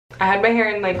I had my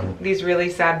hair in like these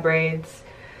really sad braids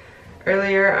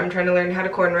earlier. I'm trying to learn how to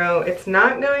cornrow. It's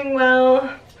not going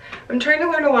well. I'm trying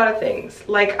to learn a lot of things.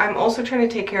 Like, I'm also trying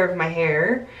to take care of my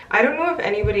hair. I don't know if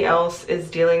anybody else is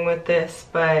dealing with this,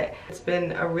 but it's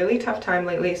been a really tough time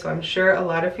lately, so I'm sure a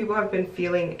lot of people have been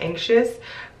feeling anxious.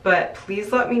 But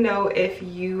please let me know if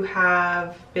you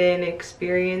have been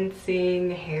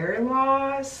experiencing hair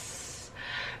loss,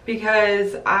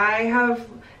 because I have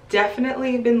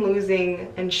definitely been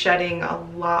losing and shedding a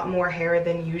lot more hair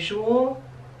than usual.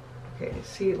 Okay,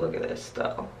 see, look at this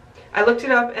though. I looked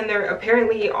it up and there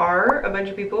apparently are a bunch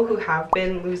of people who have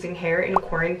been losing hair in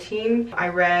quarantine. I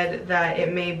read that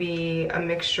it may be a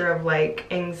mixture of like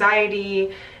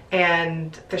anxiety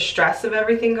and the stress of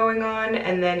everything going on,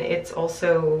 and then it's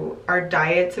also our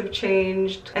diets have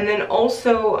changed, and then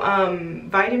also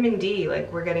vitamin D,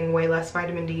 like we're getting way less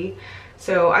vitamin D.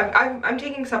 So I'm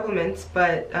taking supplements,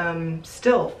 but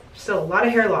still a lot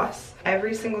of hair loss.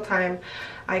 Every single time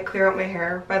I clear out my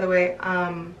hair, by the way,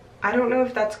 I don't know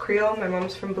if that's Creole. My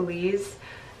mom's from Belize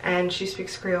and she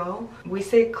speaks Creole. We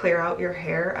say clear out your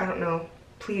hair. I don't know.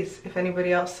 Please, if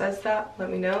anybody else says that, let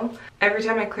me know. Every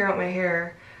time I clear out my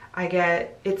hair, I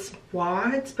get, it's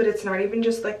wads, but it's not even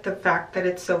just like the fact that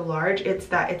it's so large, it's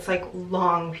that it's like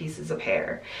long pieces of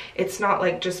hair. It's not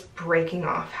like just breaking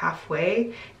off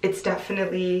halfway. It's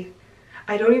definitely,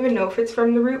 I don't even know if it's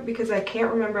from the root because I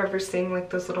can't remember ever seeing like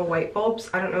those little white bulbs.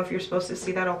 I don't know if you're supposed to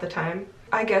see that all the time.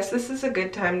 I guess this is a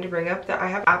good time to bring up that I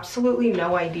have absolutely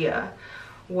no idea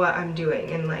what I'm doing,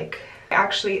 and like,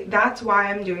 actually that's why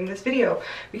I'm doing this video,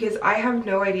 because I have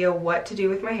no idea what to do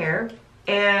with my hair.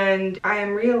 And I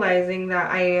am realizing that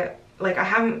I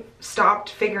haven't stopped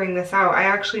figuring this out. I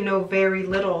actually know very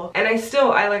little, and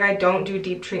I don't do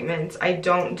deep treatments. I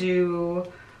don't do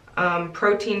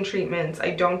protein treatments.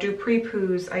 I don't do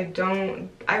pre-poos.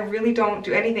 I really don't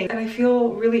do anything. And I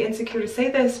feel really insecure to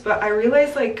say this, but I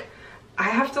realize like I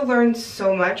have to learn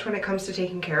so much when it comes to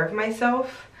taking care of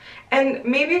myself. And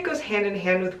maybe it goes hand in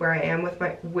hand with where I am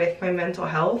with my mental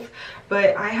health,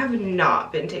 but I have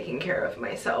not been taking care of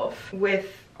myself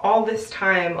with all this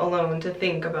time alone to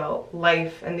think about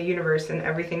life and the universe and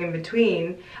everything in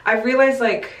between. I've realized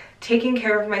like taking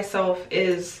care of myself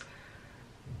is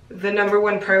the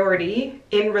 #1 priority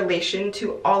in relation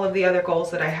to all of the other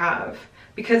goals that I have,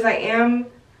 because I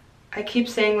keep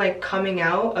saying like coming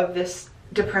out of this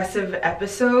depressive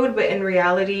episode, but in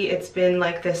reality it's been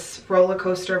like this roller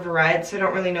coaster of a ride, so I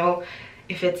don't really know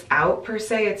if it's out per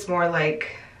se. It's more like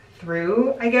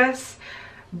through, I guess.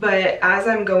 But as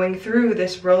I'm going through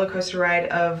this roller coaster ride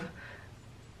of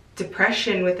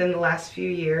depression within the last few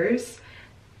years,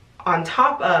 on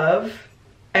top of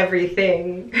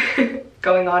everything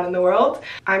going on in the world,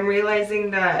 I'm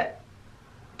realizing that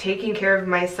taking care of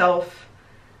myself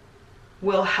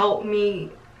will help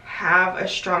me have a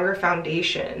stronger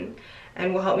foundation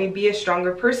and will help me be a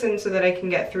stronger person so that I can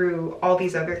get through all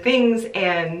these other things,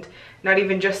 and not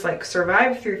even just like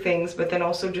survive through things, but then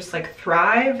also just like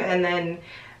thrive and then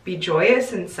be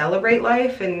joyous and celebrate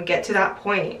life and get to that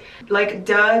point. Like,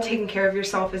 duh, taking care of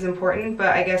yourself is important, but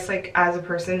I guess like as a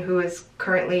person who is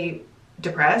currently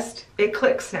depressed, it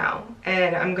clicks now,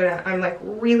 and I'm like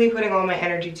really putting all my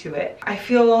energy to it. I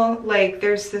feel like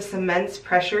there's this immense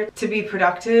pressure to be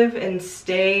productive and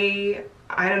stay,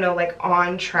 I don't know, like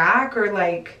on track, or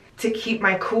like to keep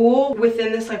my cool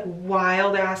within this like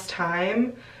wild ass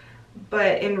time.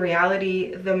 But in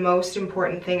reality, the most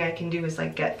important thing I can do is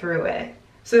like get through it.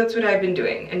 So that's what I've been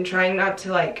doing, and trying not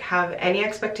to like have any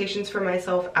expectations for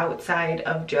myself outside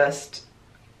of just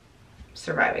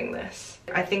surviving this.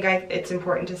 I think it's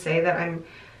important to say that I'm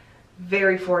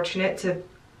very fortunate to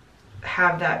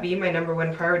have that be my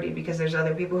 #1 priority, because there's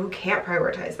other people who can't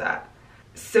prioritize that.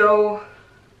 So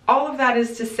all of that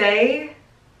is to say,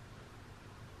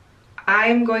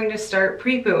 I'm going to start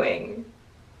pre-pooing.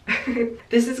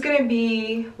 This is going to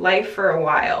be life for a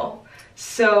while.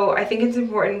 So I think it's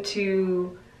important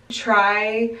to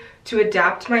try to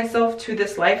adapt myself to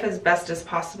this life as best as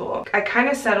possible. I kind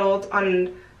of settled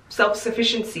on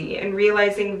self-sufficiency and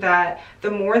realizing that the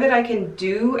more that I can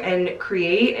do and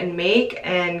create and make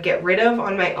and get rid of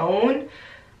on my own,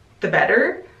 the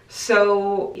better.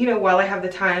 So, you know, while I have the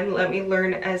time, let me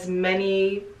learn as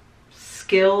many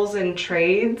skills and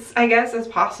trades, I guess, as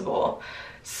possible.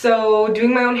 So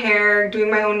doing my own hair, doing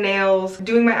my own nails,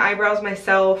 doing my eyebrows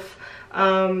myself,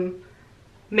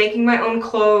 making my own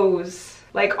clothes,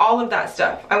 like all of that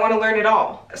stuff. I want to learn it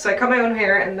all. So I cut my own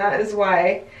hair, and that is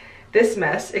why this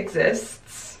mess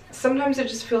exists. Sometimes it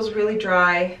just feels really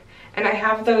dry, and I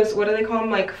have those, what do they call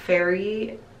them, like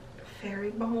fairy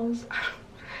balls?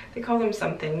 they call them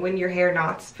something when your hair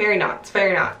knots. Fairy knots,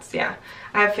 yeah.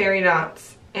 I have fairy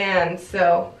knots, and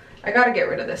so I gotta get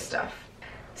rid of this stuff.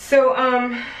 So,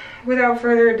 without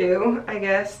further ado, I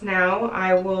guess now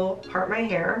I will part my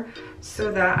hair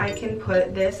so that I can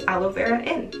put this aloe vera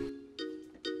in.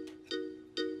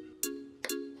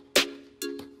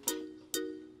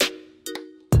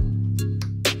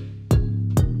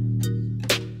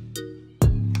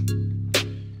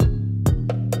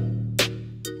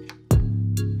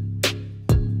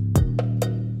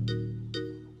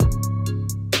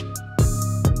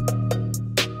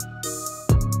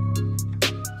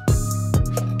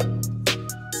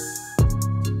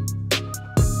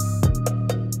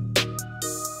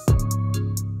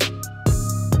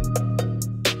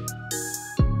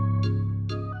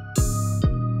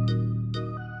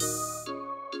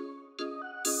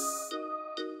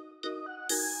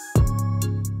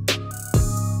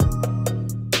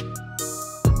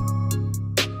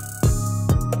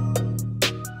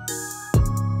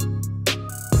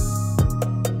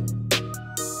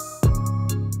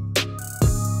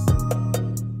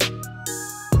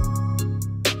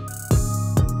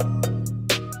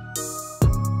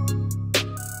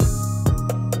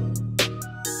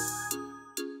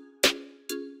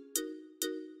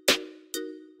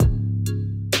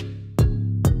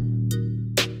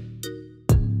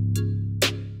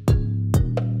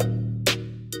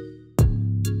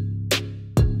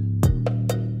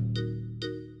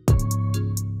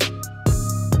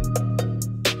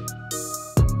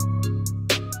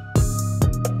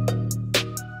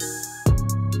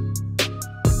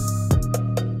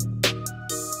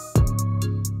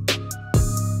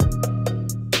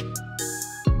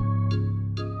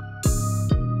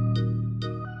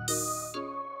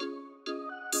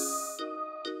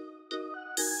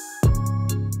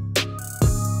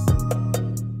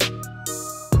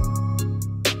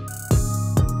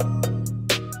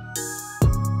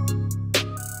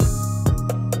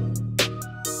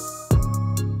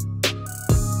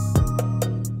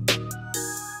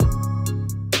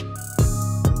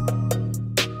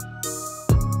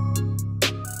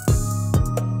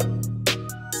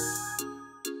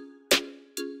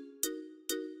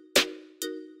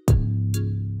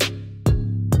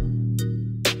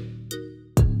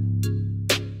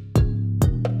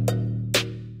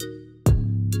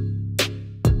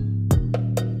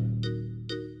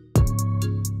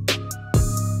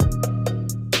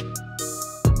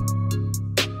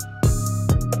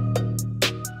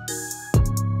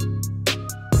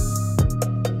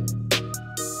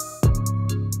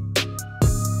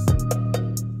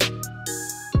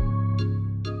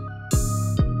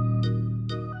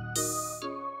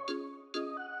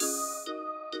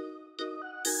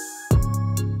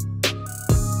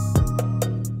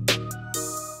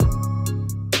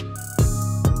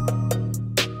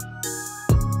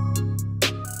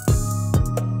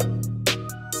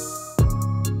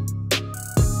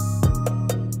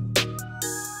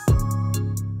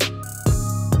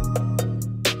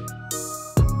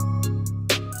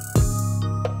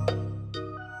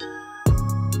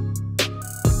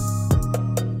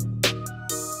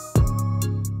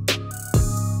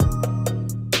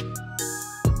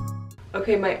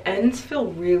 Okay, my ends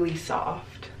feel really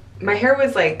soft. My hair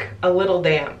was like a little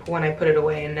damp when I put it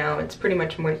away, and now it's pretty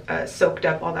much soaked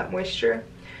up all that moisture.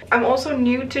 I'm also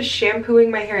new to shampooing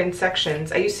my hair in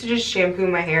sections. I used to just shampoo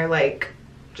my hair like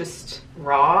just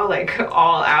raw, like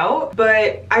all out,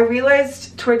 but I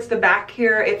realized towards the back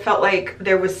here it felt like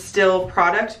there was still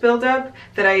product buildup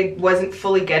that I wasn't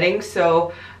fully getting,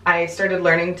 so I started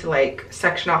learning to like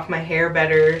section off my hair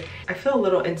better. I feel a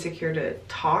little insecure to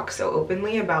talk so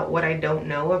openly about what I don't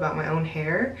know about my own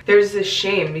hair. There's this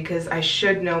shame because I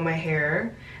should know my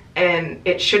hair and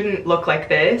it shouldn't look like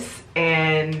this,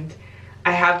 and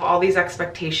I have all these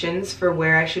expectations for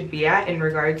where I should be at in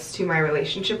regards to my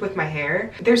relationship with my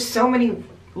hair. There's so many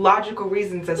logical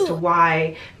reasons as to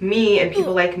why me and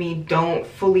people like me don't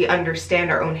fully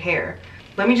understand our own hair.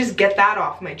 Let me just get that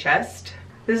off my chest.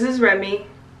 This is Remy.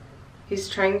 He's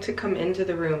trying to come into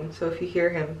the room, so if you hear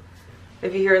him,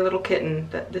 if you hear a little kitten,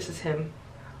 this is him.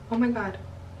 Oh my god.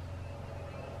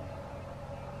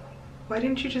 Why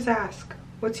didn't you just ask?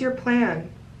 What's your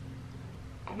plan?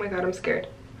 Oh my god, I'm scared.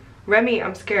 Remy,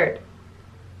 I'm scared.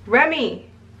 Remy,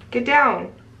 get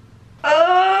down.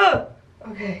 Oh!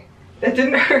 Okay, that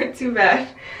didn't hurt too bad.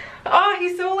 Oh,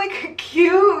 he's so like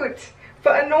cute,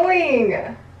 but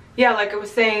annoying. Yeah, like I was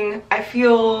saying, I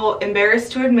feel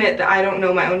embarrassed to admit that I don't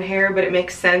know my own hair, but it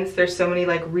makes sense. There's so many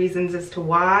like reasons as to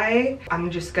why.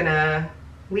 I'm just gonna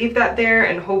leave that there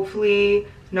and hopefully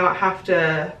not have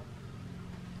to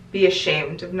be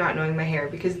ashamed of not knowing my hair,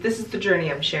 because this is the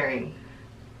journey I'm sharing.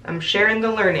 I'm sharing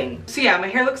the learning. So yeah, my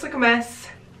hair looks like a mess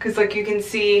because like you can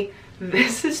see,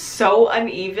 this is so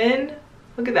uneven.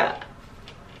 Look at that.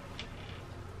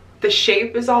 The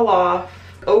shape is all off.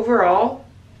 Overall,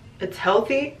 it's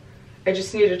healthy. I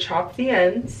just need to chop the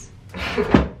ends.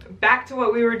 Back to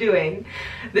what we were doing.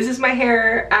 This is my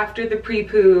hair after the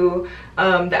pre-poo,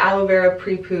 the aloe vera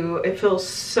pre-poo. It feels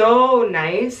so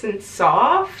nice and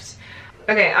soft.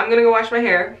 Okay, I'm gonna go wash my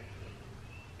hair.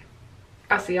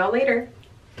 I'll see y'all later.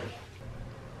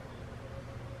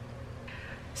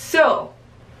 So,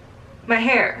 my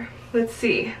hair, let's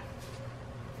see.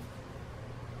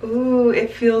 Ooh,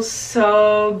 it feels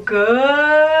so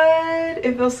good.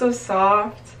 It feels so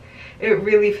soft. It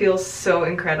really feels so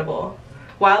incredible.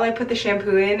 While I put the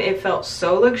shampoo in, it felt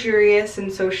so luxurious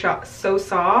and so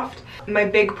soft. My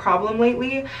big problem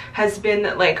lately has been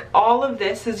that like all of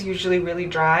this is usually really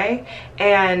dry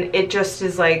and it just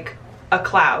is like a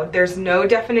cloud. There's no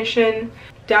definition.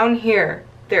 Down here,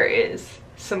 there is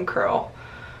some curl.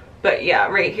 But yeah,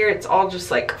 right here, it's all just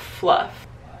like fluff.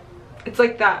 It's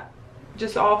like that,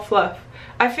 just all fluff.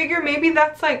 I figure maybe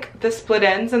that's like the split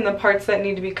ends and the parts that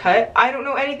need to be cut. I don't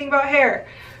know anything about hair.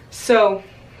 So,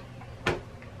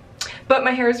 but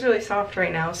my hair is really soft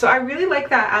right now. So I really like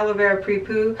that aloe vera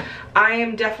pre-poo. I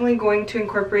am definitely going to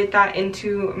incorporate that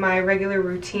into my regular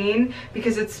routine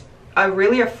because it's a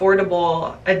really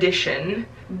affordable addition.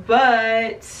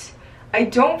 But I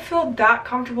don't feel that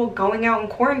comfortable going out in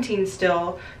quarantine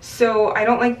still. So I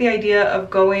don't like the idea of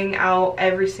going out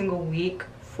every single week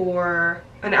for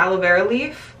an aloe vera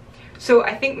leaf. So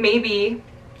I think maybe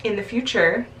in the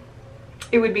future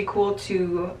it would be cool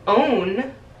to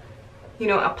own, you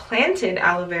know, a planted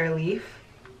aloe vera leaf.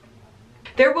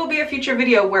 There will be a future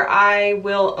video where I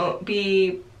will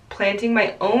be planting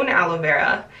my own aloe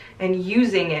vera and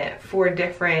using it for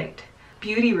different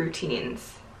beauty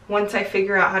routines once I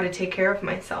figure out how to take care of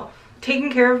myself.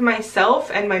 Taking care of myself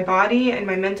and my body and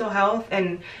my mental health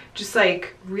and just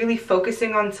like really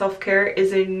focusing on self-care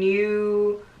is a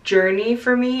new journey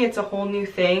for me. It's a whole new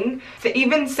thing. So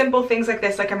even simple things like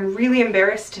this, like I'm really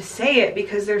embarrassed to say it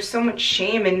because there's so much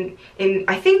shame in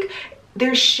I think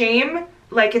there's shame,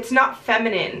 like it's not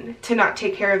feminine to not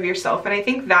take care of yourself, and I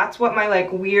think that's what my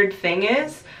like weird thing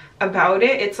is about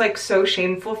it. It's like so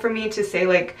shameful for me to say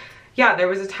like, yeah, there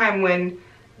was a time when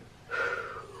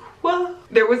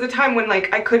there was a time when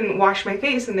like I couldn't wash my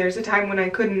face, and there's a time when I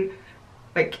couldn't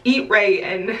like eat right,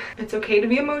 and it's okay to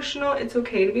be emotional. It's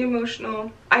okay to be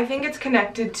emotional. I think it's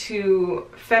connected to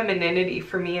femininity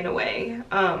for me in a way.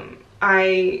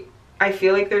 I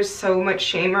feel like there's so much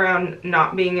shame around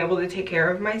not being able to take care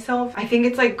of myself. I think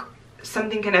it's like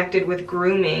something connected with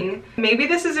grooming. Maybe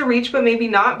this is a reach, but maybe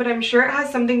not, but I'm sure it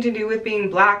has something to do with being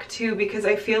black too, because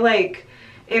I feel like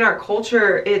in our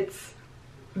culture it's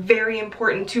very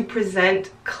important to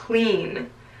present clean.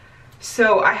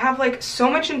 So I have like so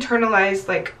much internalized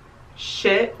like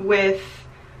shit with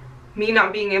me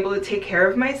not being able to take care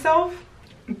of myself,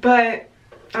 but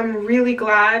I'm really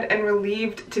glad and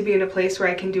relieved to be in a place where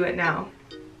I can do it now.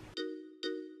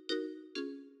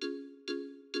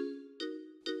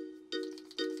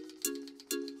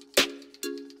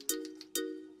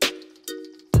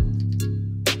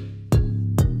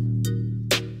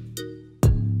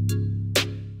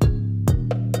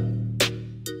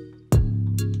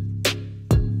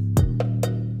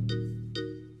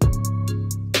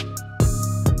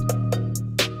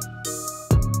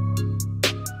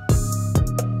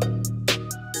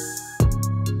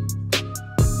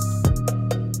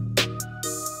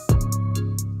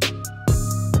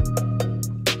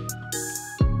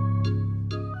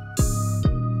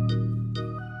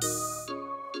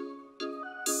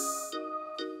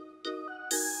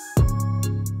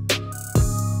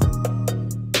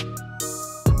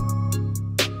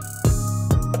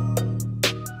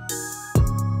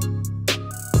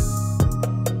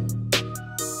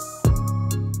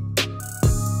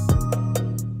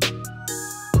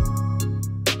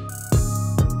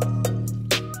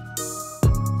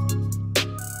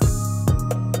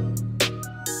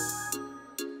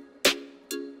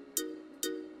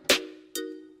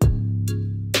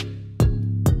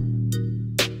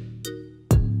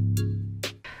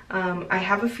 I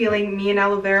have a feeling me and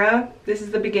aloe vera, this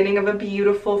is the beginning of a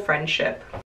beautiful friendship.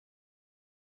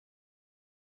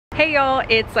 Hey y'all,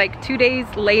 it's like 2 days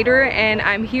later and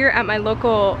I'm here at my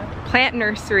local plant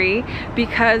nursery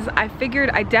because I figured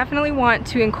I definitely want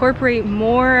to incorporate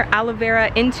more aloe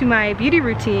vera into my beauty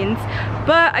routines,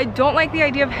 but I don't like the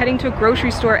idea of heading to a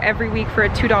grocery store every week for a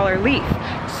 $2 leaf.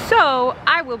 So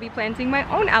I will be planting my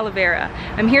own aloe vera.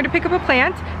 I'm here to pick up a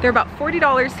plant. They're about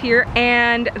 $40 here,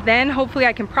 and then hopefully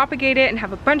I can propagate it and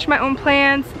have a bunch of my own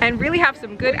plants and really have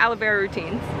some good aloe vera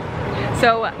routines.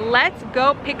 So let's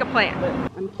go pick a plant.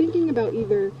 I'm thinking about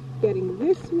either getting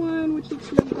this one, which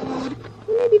looks really good,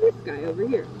 or maybe this guy over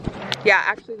here. Yeah,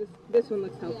 actually this one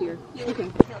looks healthier. Okay, he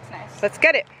looks nice. Let's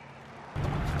get it.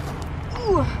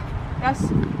 Ooh, that's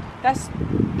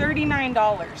 $39.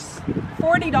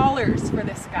 $40 for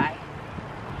this guy.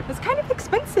 That's kind of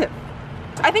expensive.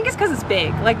 I think it's because it's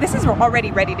big. Like, this is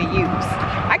already ready to use.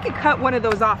 I could cut one of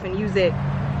those off and use it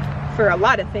for a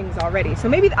lot of things already. So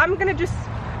maybe I'm gonna just,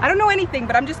 I don't know anything,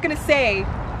 but I'm just gonna say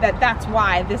that that's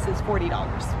why this is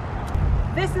 $40.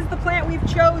 This is the plant we've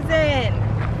chosen.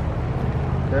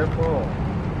 Careful.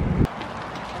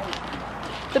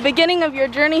 The beginning of your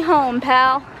journey home,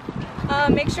 pal.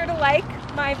 Make sure to like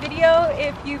my video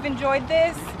if you've enjoyed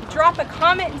this. Drop a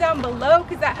comment down below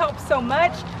because that helps so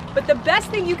much. But the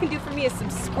best thing you can do for me is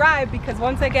subscribe, because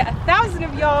once I get 1,000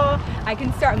 of y'all, I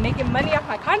can start making money off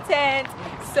my content.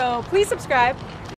 So please subscribe.